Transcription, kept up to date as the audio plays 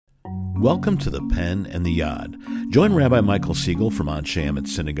Welcome to the Pen and the Yod. Join Rabbi Michael Siegel from Anshe Emet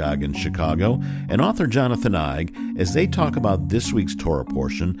Synagogue in Chicago and author Jonathan Eig as they talk about this week's Torah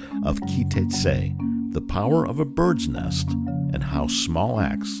portion of Teitzei, the power of a bird's nest, and how small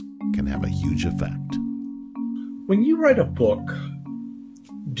acts can have a huge effect. When you write a book,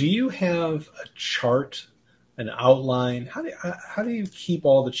 do you have a chart, an outline? How do you keep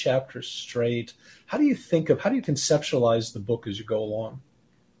all the chapters straight? How do you conceptualize the book as you go along?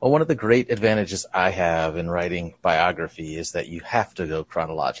 Well, one of the great advantages I have in writing biography is that you have to go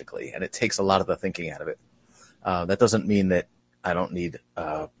chronologically, and it takes a lot of the thinking out of it. That doesn't mean that I don't need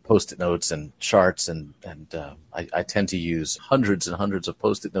Post-it notes and charts, and I tend to use hundreds and hundreds of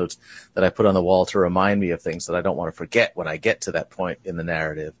Post-it notes that I put on the wall to remind me of things that I don't want to forget when I get to that point in the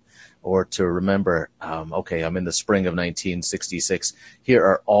narrative, or to remember, okay, I'm in the spring of 1966. Here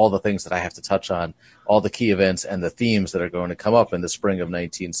are all the things that I have to touch on, all the key events and the themes that are going to come up in the spring of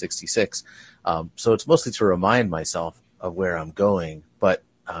 1966. So it's mostly to remind myself of where I'm going. But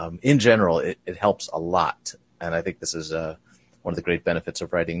in general, it helps a lot. And I think this is one of the great benefits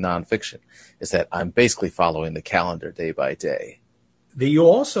of writing nonfiction, is that I'm basically following the calendar day by day. You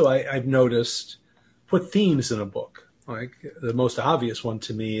also, I've noticed, put themes in a book. Like the most obvious one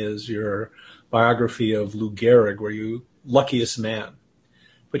to me is your biography of Lou Gehrig, where you luckiest man.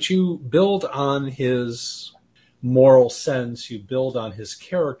 But you build on his moral sense, you build on his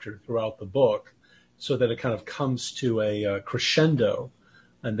character throughout the book, so that it kind of comes to a crescendo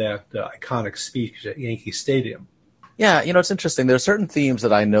in that iconic speech at Yankee Stadium. Yeah, it's interesting. There are certain themes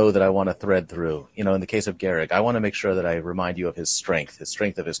that I know that I want to thread through. In the case of Gehrig, I want to make sure that I remind you of his strength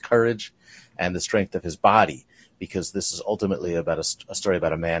of his courage, and the strength of his body, because this is ultimately about a story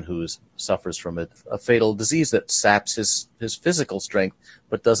about a man who suffers from a fatal disease that saps his physical strength,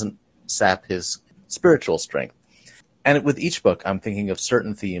 but doesn't sap his spiritual strength. And with each book, I'm thinking of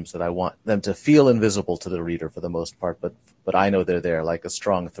certain themes that I want them to feel invisible to the reader for the most part, but I know they're there like a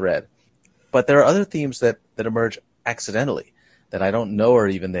strong thread. But there are other themes that emerge accidentally that I don't know are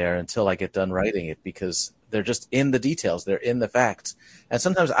even there until I get done writing it, because they're just in the details, they're in the facts. And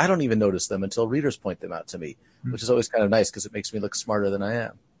sometimes I don't even notice them until readers point them out to me, which is always kind of nice because it makes me look smarter than I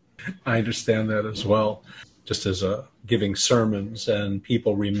am. I understand that as well, just as giving sermons and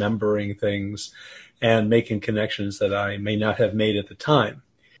people remembering things and making connections that I may not have made at the time.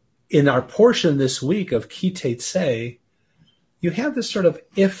 In our portion this week of Teitzei, you have this sort of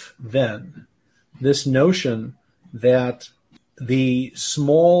if-then, this notion that the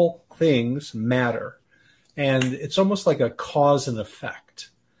small things matter. And it's almost like a cause and effect,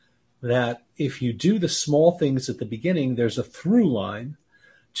 that if you do the small things at the beginning, there's a through line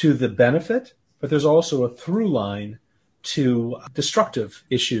to the benefit, but there's also a through line to destructive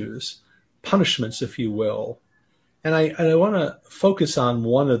issues, punishments, if you will. And I want to focus on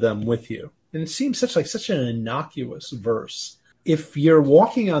one of them with you. And it seems such an innocuous verse. If you're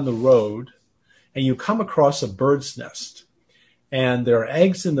walking on the road and you come across a bird's nest, and there are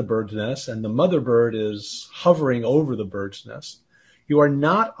eggs in the bird's nest, and the mother bird is hovering over the bird's nest, you are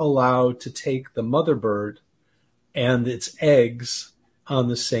not allowed to take the mother bird and its eggs on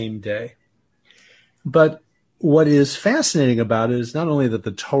the same day. But what is fascinating about it is not only that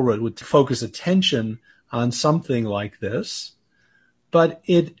the Torah would focus attention on something like this, but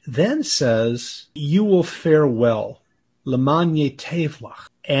it then says, you will fare well, leman yetev lach,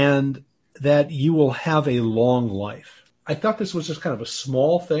 and that you will have a long life. I thought this was just kind of a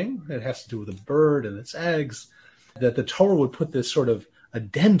small thing that has to do with a bird and its eggs, that the Torah would put this sort of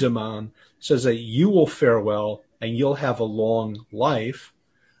addendum on, says that you will fare well and you'll have a long life.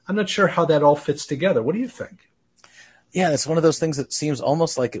 I'm not sure how that all fits together. What do you think? Yeah, it's one of those things that seems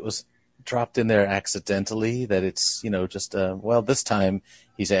almost like it was dropped in there accidentally, that it's, just, this time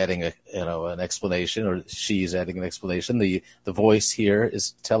he's adding an explanation, or she's adding an explanation. The voice here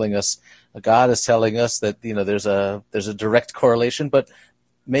is telling us, God is telling us that, there's a direct correlation, but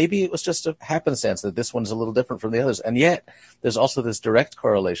maybe it was just a happenstance that this one's a little different from the others. And yet there's also this direct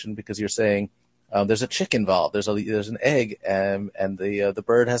correlation, because you're saying there's a chick involved, there's an egg, and the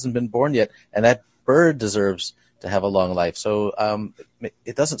bird hasn't been born yet, and that bird deserves to have a long life. So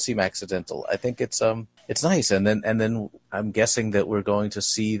it doesn't seem accidental. I think it's nice. And then I'm guessing that we're going to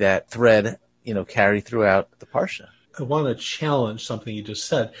see that thread, carry throughout the Parsha. I want to challenge something you just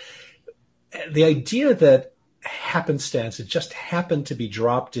said. The idea that happenstance, it just happened to be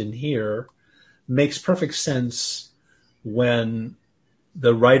dropped in here, makes perfect sense when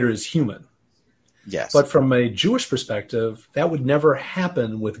the writer is human. Yes. But from a Jewish perspective, that would never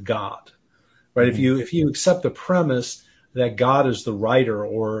happen with God. Right? Mm-hmm. If you accept the premise that God is the writer,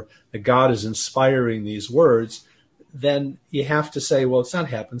 or that God is inspiring these words, then you have to say, well, it's not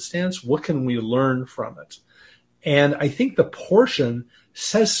happenstance. What can we learn from it? And I think the portion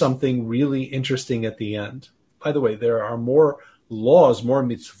says something really interesting at the end. By the way, there are more laws, more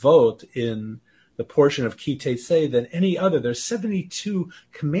mitzvot in the portion of Ki Teitzei than any other. There's 72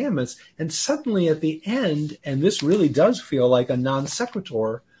 commandments. And suddenly at the end, and this really does feel like a non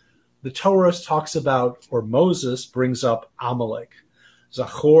sequitur, the Torah talks about, or Moses brings up Amalek.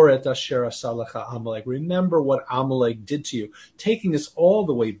 Zachor et asher asa lecha Amalek. Remember what Amalek did to you. Taking us all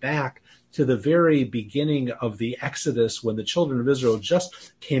the way back to the very beginning of the Exodus, when the children of Israel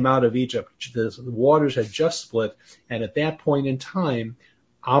just came out of Egypt. The waters had just split. And at that point in time,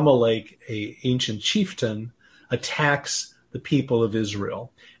 Amalek, an ancient chieftain, attacks the people of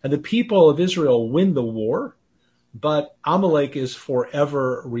Israel. And the people of Israel win the war, but Amalek is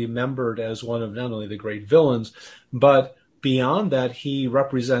forever remembered as one of not only the great villains, but beyond that, he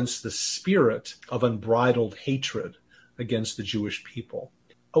represents the spirit of unbridled hatred against the Jewish people.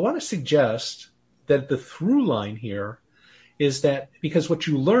 I want to suggest that the through line here is that, because what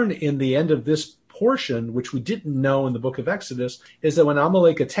you learn in the end of this portion, which we didn't know in the book of Exodus, is that when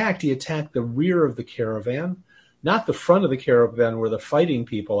Amalek attacked, he attacked the rear of the caravan, not the front of the caravan where the fighting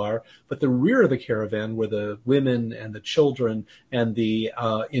people are, but the rear of the caravan where the women and the children and the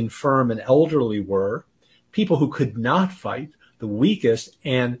infirm and elderly were, people who could not fight, the weakest,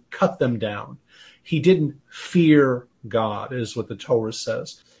 and cut them down. He didn't fear God, is what the Torah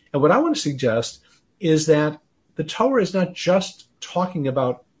says. And what I want to suggest is that the Torah is not just talking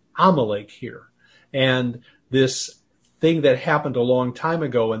about Amalek here and this thing that happened a long time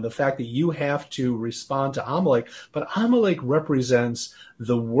ago and the fact that you have to respond to Amalek, but Amalek represents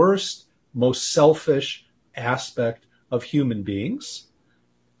the worst, most selfish aspect of human beings,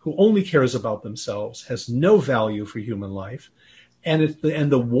 who only cares about themselves, has no value for human life. And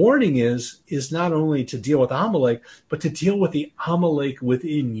the warning is not only to deal with Amalek, but to deal with the Amalek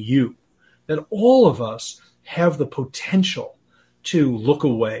within you, that all of us have the potential to look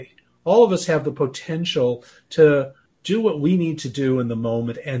away. All of us have the potential to do what we need to do in the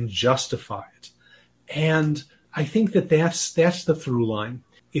moment and justify it. And I think that that's the through line.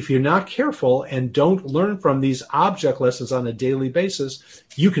 If you're not careful and don't learn from these object lessons on a daily basis,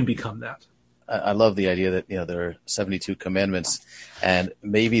 you can become that. I love the idea that, there are 72 commandments, and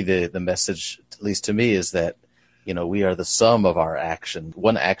maybe the message, at least to me, is that, we are the sum of our action.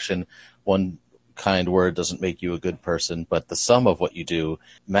 One kind word doesn't make you a good person, but the sum of what you do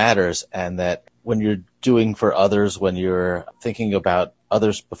matters, and that when you're doing for others, when you're thinking about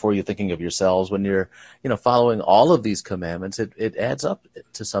others before you're thinking of yourselves, when you're, following all of these commandments, it adds up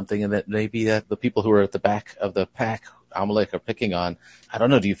to something, and that maybe that the people who are at the back of the pack, Amalek, are picking on, I don't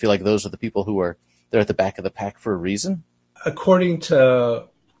know, do you feel like those are the people they're at the back of the pack for a reason? According to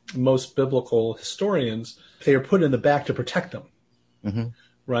most biblical historians, they are put in the back to protect them. Mm-hmm.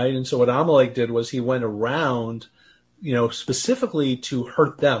 Right? And so what Amalek did was he went around, specifically to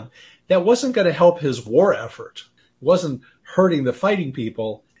hurt them. That wasn't going to help his war effort. It wasn't hurting the fighting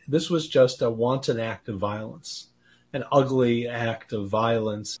people. This was just a wanton act of violence, an ugly act of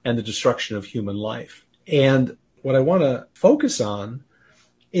violence and the destruction of human life. And what I want to focus on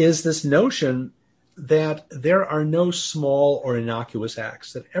is this notion that there are no small or innocuous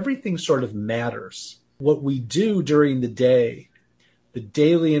acts, that everything sort of matters. What we do during the day, the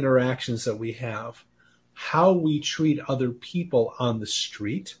daily interactions that we have, how we treat other people on the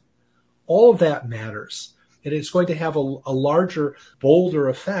street, all of that matters. And it's going to have a larger, bolder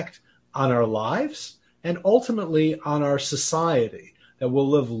effect on our lives and ultimately on our society, that we'll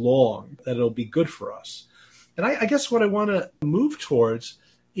live long, that it'll be good for us. And I guess what I want to move towards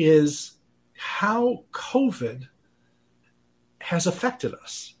is how COVID has affected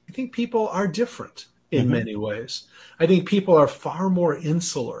us. I think people are different in many ways. I think people are far more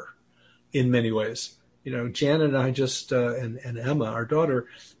insular in many ways. Janet and I just, and Emma, our daughter,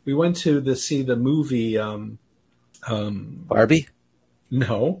 we went to see the movie. Barbie?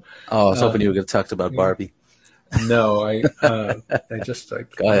 No. Oh, I was hoping you were going to talk about Barbie. No, I just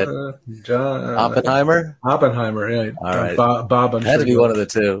go ahead. Oppenheimer. Right? All right. Bob. Had to be one of the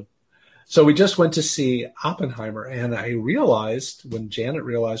two. So we just went to see Oppenheimer, and I realized when Janet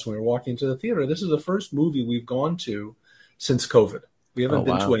realized when we were walking to the theater, this is the first movie we've gone to since COVID. We haven't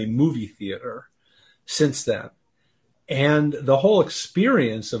been to a movie theater since then, and the whole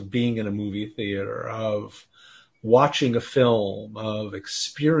experience of being in a movie theater, of watching a film, of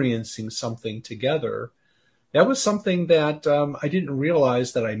experiencing something together. That was something that I didn't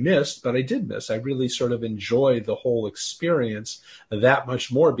realize that I missed, but I did miss. I really sort of enjoyed the whole experience that much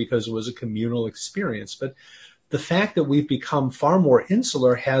more because it was a communal experience. But the fact that we've become far more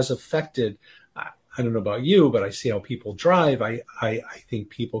insular has affected I don't know about you, but I see how people drive. I think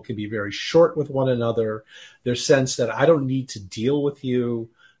people can be very short with one another. Their sense that I don't need to deal with you,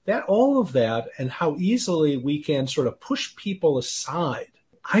 that all of that, and how easily we can sort of push people aside.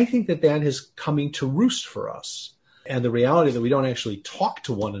 I think that that is coming to roost for us. And the reality that we don't actually talk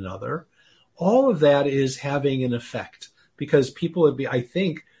to one another, all of that is having an effect, because people would be, I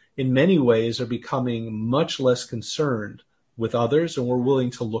think, in many ways are becoming much less concerned with others, and we're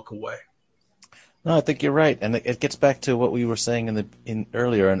willing to look away. No, I think you're right, and it gets back to what we were saying in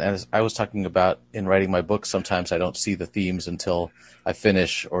earlier. And as I was talking about in writing my book, sometimes I don't see the themes until I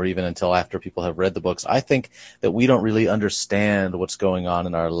finish, or even until after people have read the books. I think that we don't really understand what's going on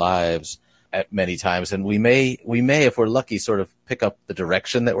in our lives at many times, and we may, if we're lucky, sort of pick up the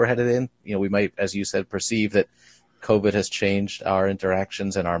direction that we're headed in. You know, we might, as you said, perceive that COVID has changed our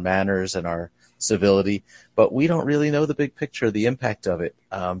interactions and our manners and our civility, but we don't really know the big picture, the impact of it,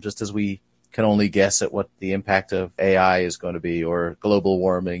 just as we can only guess at what the impact of AI is going to be, or global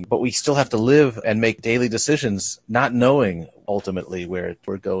warming. But we still have to live and make daily decisions, not knowing ultimately where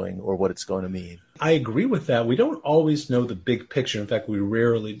we're going or what it's going to mean. I agree with that. We don't always know the big picture. In fact, we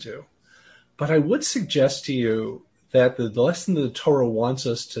rarely do. But I would suggest to you that the lesson that the Torah wants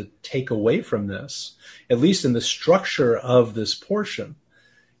us to take away from this, at least in the structure of this portion,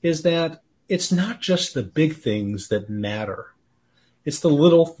 is that it's not just the big things that matter. It's the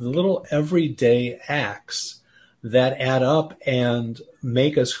little everyday acts that add up and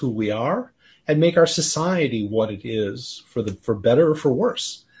make us who we are and make our society what it is, for better or for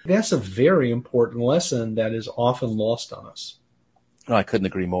worse. That's a very important lesson that is often lost on us. No, I couldn't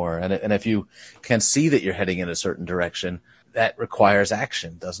agree more. And if you can see that you're heading in a certain direction, that requires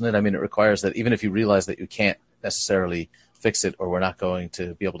action, doesn't it? I mean, it requires that even if you realize that you can't necessarily fix it, or we're not going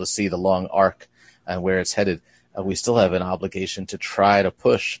to be able to see the long arc and where it's headed, we still have an obligation to try to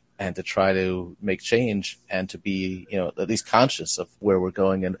push and to try to make change and to be, at least conscious of where we're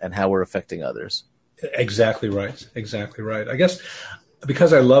going and how we're affecting others. Exactly right. Exactly right. I guess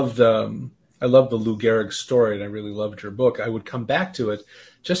because I loved the Lou Gehrig story, and I really loved your book, I would come back to it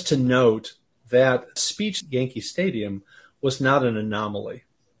just to note that speech at Yankee Stadium was not an anomaly,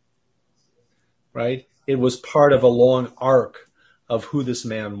 right? It was part of a long arc of who this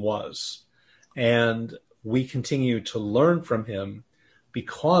man was. And we continue to learn from him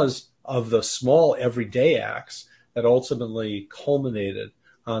because of the small everyday acts that ultimately culminated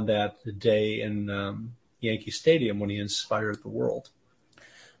on that day in Yankee Stadium when he inspired the world.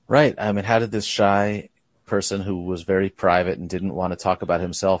 Right. I mean, how did this shy person who was very private and didn't want to talk about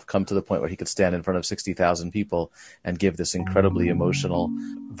himself come to the point where he could stand in front of 60,000 people and give this incredibly emotional,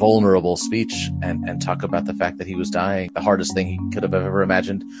 vulnerable speech and talk about the fact that he was dying, the hardest thing he could have ever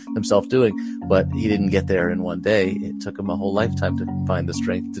imagined himself doing, but he didn't get there in one day. It took him a whole lifetime to find the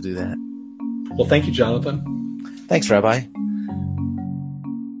strength to do that. Well, thank you, Jonathan. Thanks, Rabbi.